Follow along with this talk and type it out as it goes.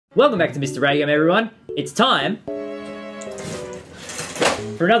Welcome back to mr-agame, everyone. It's time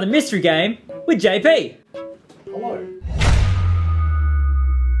for another mystery game with JP. Hello.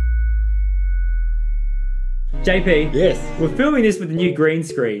 JP, Yes. we're filming this with a new green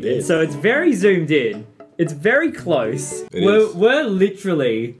screen, Yes. so it's very zoomed in. It's very close. We're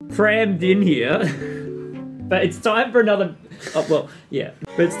literally crammed in here. But it's time for another. Oh well, yeah.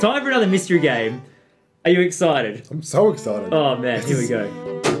 But it's time for another mystery game. Are you excited? I'm so excited. Oh man, here we go.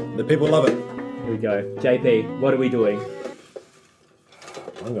 The people love it. Here we go. JP, what are we doing?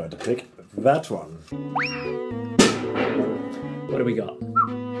 I'm going to pick that one. What do we got?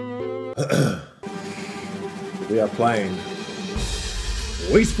 We are playing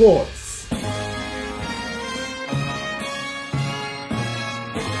Wii Sports.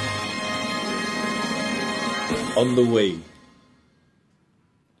 On the Wii.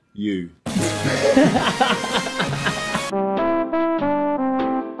 You.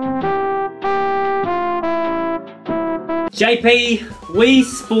 JP Wii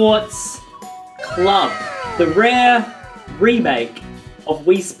Sports Club, the rare remake of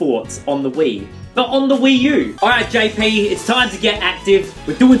Wii Sports on the Wii, but on the Wii U. Alright JP, it's time to get active.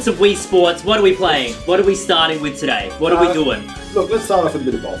 We're doing some Wii Sports. What are we playing? What are we starting with today? What are we doing? Look, let's start off with a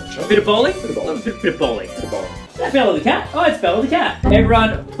bit of bowling, shall we? Bit of bowling? Bit of bowling. Bit of bowling. Bit of bowling. Is that Bella the cat? Oh, it's Bella the cat.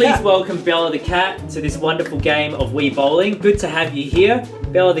 Everyone, please welcome Bella the cat to this wonderful game of Wii Bowling. Good to have you here.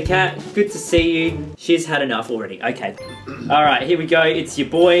 Bella the cat, good to see you. She's had enough already. Okay. Alright, here we go. It's your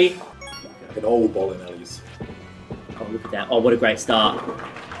boy. An old bowling alleys. Oh, look at that. Oh, what a great start.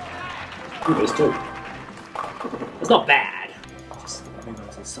 Ooh, there's two. It's not bad. Just move on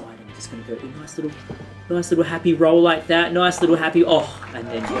to the side and we're just going to go a nice little happy roll like that. Nice little happy, oh, and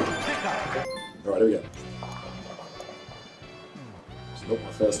then yeah. Alright, here we go. It's not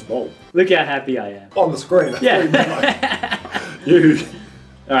my first bowl. Look how happy I am. On the screen. Yeah. You.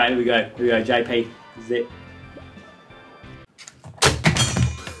 Alright, here we go. Here we go, JP. This is it.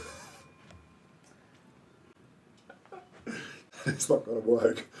 It's not going to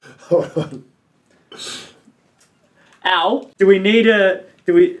work. Hold on. Ow! Do we need to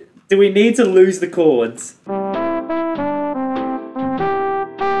lose the chords? Alright,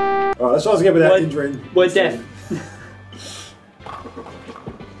 let's try this again without injuring. We're deaf.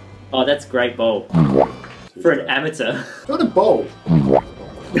 Oh, that's a great bowl. For an amateur. Not a bowl.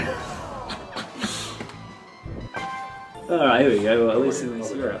 Alright, here we go. Well, at least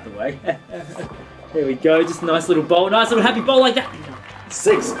you're out the way. Here we go. Just a nice little bowl. Nice little happy bowl like that.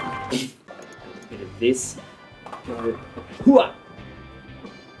 6. Bit of this. Go. Hooah!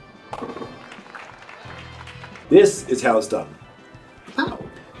 This is how it's done. How? Do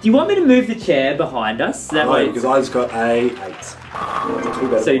you want me to move the chair behind us? That No, way because I just got a 8.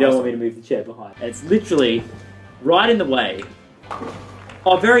 So you don't want me to move the chair behind. It's literally right in the way.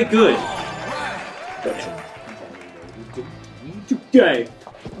 Oh, very good. Go.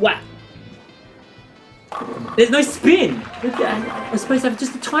 Whack. There's no spin. I'm supposed to have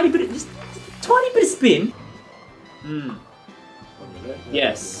just a tiny bit of spin.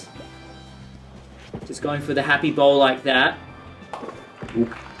 Yes. Just going for the happy bowl like that. Ooh.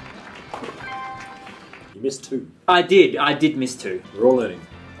 You missed 2. I did miss 2. We're all learning.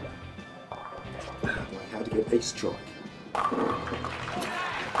 Like how to get a strike.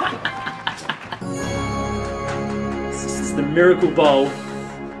 This is the miracle bowl.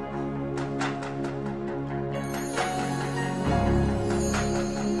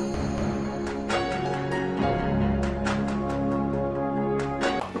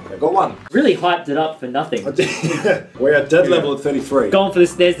 Got 1. Really hyped it up for nothing. We're at dead level at 33. Going for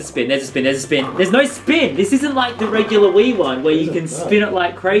this, there's the spin, there's the spin, there's the spin. There's no spin! This isn't like the regular Wii one where you can spin it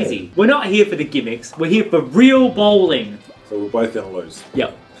like crazy. We're not here for the gimmicks, we're here for real bowling. So we're both gonna lose.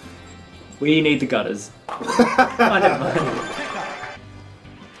 Yep. We need the gutters. Oh, never mind.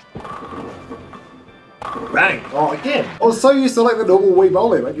 Bang! Oh, again! I was so used to like the normal Wii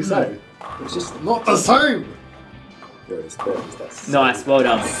bowling, like you say. It's just not the same! There it is, that's Nice, well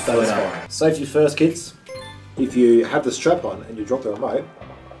done. Well done. fine. Safety first, kids. If you have the strap on and you drop the remote,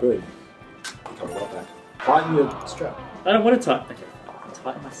 boom. You come right back. Tighten your strap. I don't want to tighten. Okay.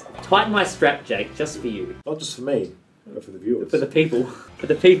 Tighten my strap, Jake, just for you. Not just for me, but for the viewers. For the people. For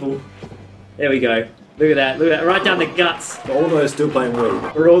the people. There we go. Look at that. Look at that. Right down the guts. For all those still playing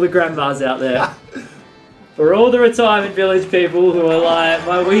Wii. For all the grandmas out there. For all the retirement village people who are like,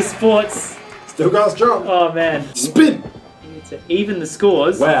 my Wii Sports. Still going strong. Oh man. Spin! We need to even the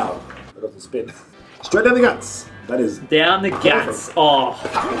scores. Wow. I got the spin. Straight down the guts. That is down the guts. Oh,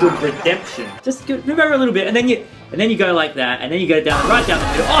 good redemption. Just move over a little bit, and then you go like that, and then you go down right down the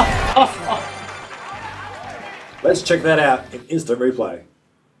middle. Oh, oh, oh. Let's check that out in instant replay.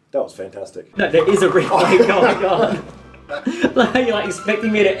 That was fantastic. No, there is a replay going on. Like, you're like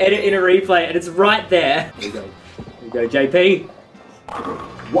expecting me to edit in a replay, and it's right there. Here we go. Here we go, JP.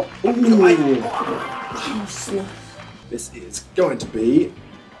 What? Ooh. This is going to be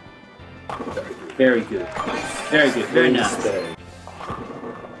very good. Very good. Very nice.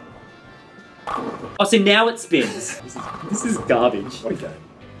 Oh, so now it spins. This is garbage. Okay.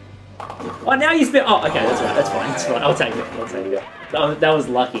 Oh, now you spin. Oh, okay, that's right. That's fine. That's fine. I'll take it. I'll take it. That was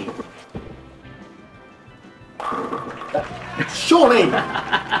lucky. Surely!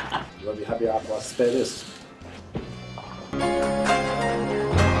 You'll be happy after I spare this.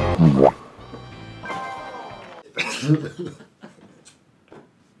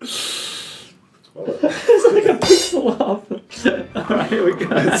 It's like a pixel off. Alright, here we go.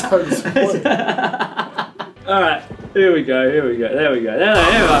 That's so disappointing. Alright, here we go, here we go, there we go. There we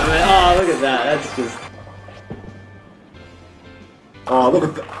go. Oh, look at that. That's just... Oh, look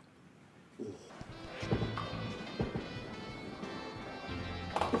at that.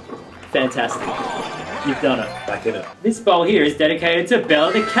 Fantastic. You've done it. Back in it. This bowl here is dedicated to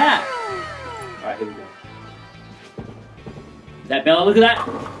Bella the cat. Alright, here we go. That Bella, look at that.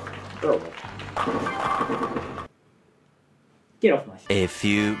 Oh. Get off my shit. A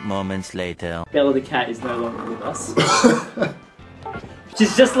few moments later. Bella the cat is no longer with us.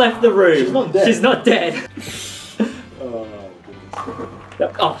 She's just left the room. She's not dead. She's not dead. Oh,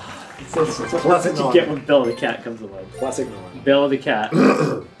 goodness. Oh, it's Classic what you nine. get when Bella the cat comes along. Classic 9. Bella the cat.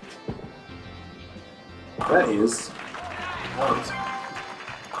 That is hard.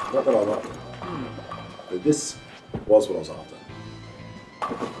 Not that I like it. But this was what I was after.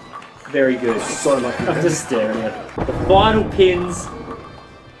 Very good. So lucky. I'm just staring at it. The final pins.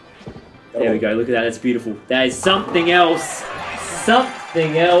 There we go. Look at that. That's beautiful. That is something else.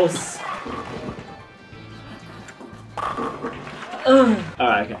 Something else.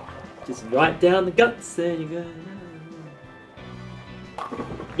 Alright, okay. Just right down the guts. There you go.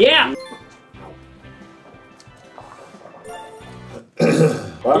 Yeah!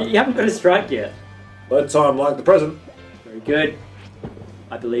 Well, You haven't got a strike yet. no time like the present. Very good.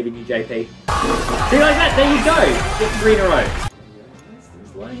 I believe in you, JP. See, like that, there you go. Get 3 in a row.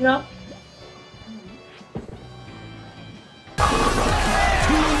 Just line it up.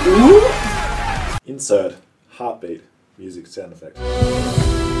 Ooh. Insert heartbeat music sound effect.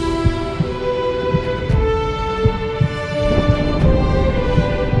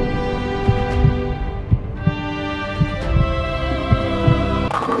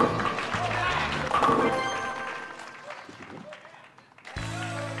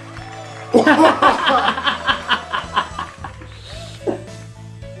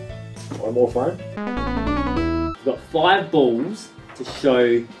 One more frame. We've got 5 balls to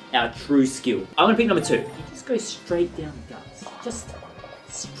show our true skill. I'm gonna pick number 2. You just go straight down the guts. Just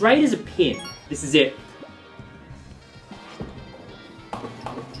straight as a pin. This is it.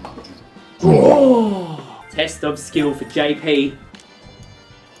 Oh! Test of skill for JP.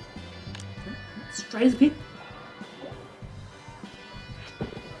 Straight as a pin.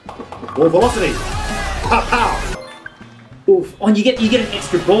 More velocity. Pow pow. Oof. Oh, and you get an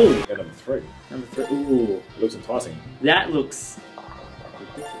extra ball. And number 3. Number 3. Ooh. Looks enticing. That looks...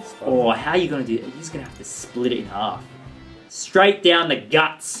 Oh, how are you going to do it? You're just going to have to split it in half. Straight down the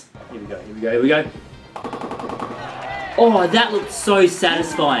guts. Here we go, here we go, here we go. Oh, that looked so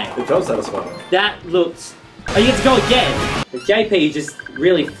satisfying. It does satisfy. That looked... Oh, you get to go again. But JP is just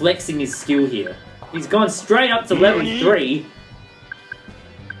really flexing his skill here. He's gone straight up to level 3.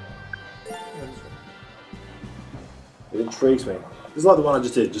 It intrigues me. This is like the one I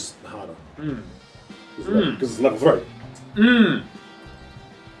just did, just harder. Because it's level 3.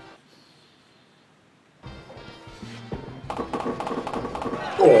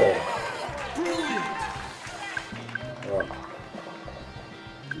 Oh.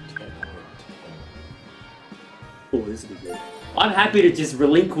 Oh, this will be good. I'm happy to just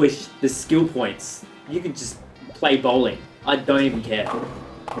relinquish the skill points. You can just play bowling. I don't even care.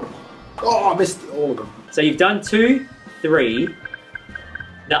 Oh, I missed all of them. So you've done 2, 3.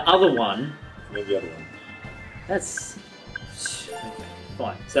 The other one, And then the other one. that's... Okay,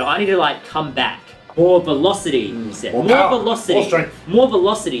 fine. So I need to like come back. More velocity, you said. More More power. velocity. More strength. More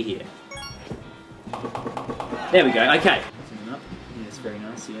velocity here. There we go, okay. Yes, very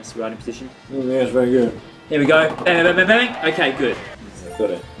nice, yes, right in position. Yeah, it's very good. Here we go. Bang, bang, bang, bang. Okay, good.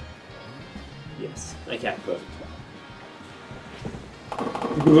 Got it. Yes, okay. Perfect.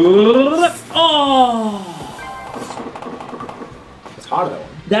 Oh! It's harder, that one.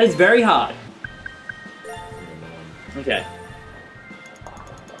 That is very hard. Okay.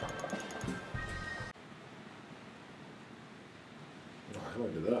 Oh, how do I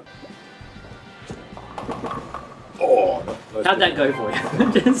do that? it. Oh, no, How'd that go for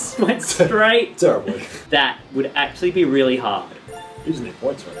you? Just went straight. Terribly. That would actually be really hard. You just need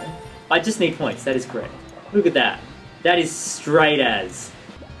points right now. I just need points, that is correct. Look at that. That is straight as.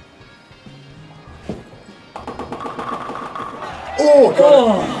 Oh,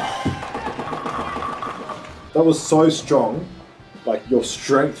 God. Oh! That was so strong. Like, your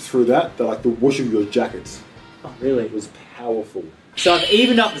strength through that like the whoosh of your jackets. Oh, really? It was powerful. So I've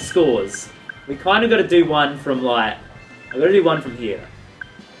evened up the scores. We kind of got to do one from like... I've got to do one from here.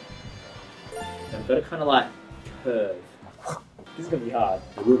 And I've got to kind of like curve. This is going to be hard.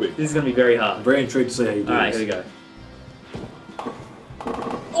 It will be. This is going to be very I'm hard. very intrigued to see how you do Alright, this. here we go.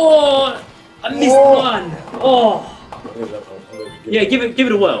 Oh! I missed one! Oh! Yeah, give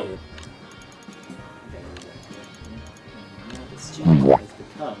it a whirl. The studio has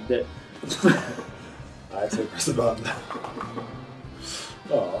become that... I actually pressed the button.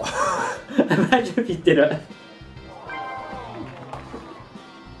 Oh. Imagine if you did it.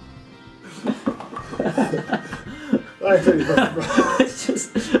 I actually pressed the button. It's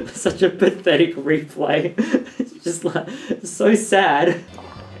just such a pathetic replay. It's just like, it's so sad.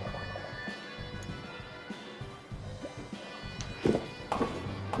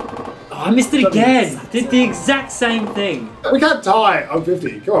 Oh, I missed it again! Did the exact same thing. We can't tie on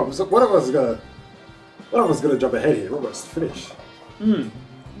 50. Come on, one of us is gonna jump ahead here. We're almost finished.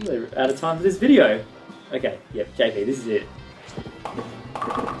 We're out of time for this video. Okay, yep, JP, this is it.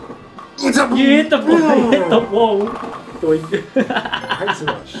 It's a You hit the ball! You hit the wall! I hate so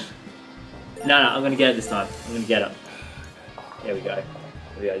much. No, I'm gonna get it this time. I'm gonna get it. There we go. There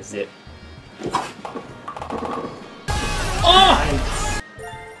we go, zip. Oh!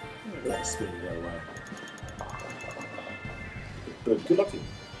 Yeah, spin it the other way. But good luck to you.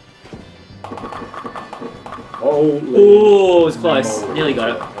 Holy. Oh, it was close. moly. Nearly got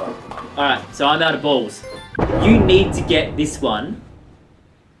it. Alright, so I'm out of balls. You need to get this one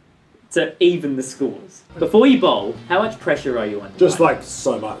to even the scores. Before you bowl, how much pressure are you under? Just like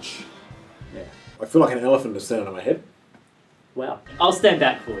so much. Yeah. I feel like an elephant is standing on my head. Wow. I'll stand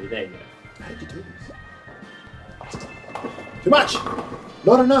back for you. There you go. How'd you do this? Too much!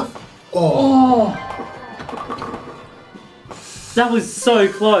 Not enough! Oh! That was so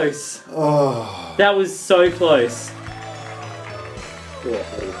close. Oh! That was so close.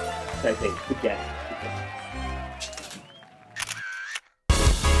 JP, good game.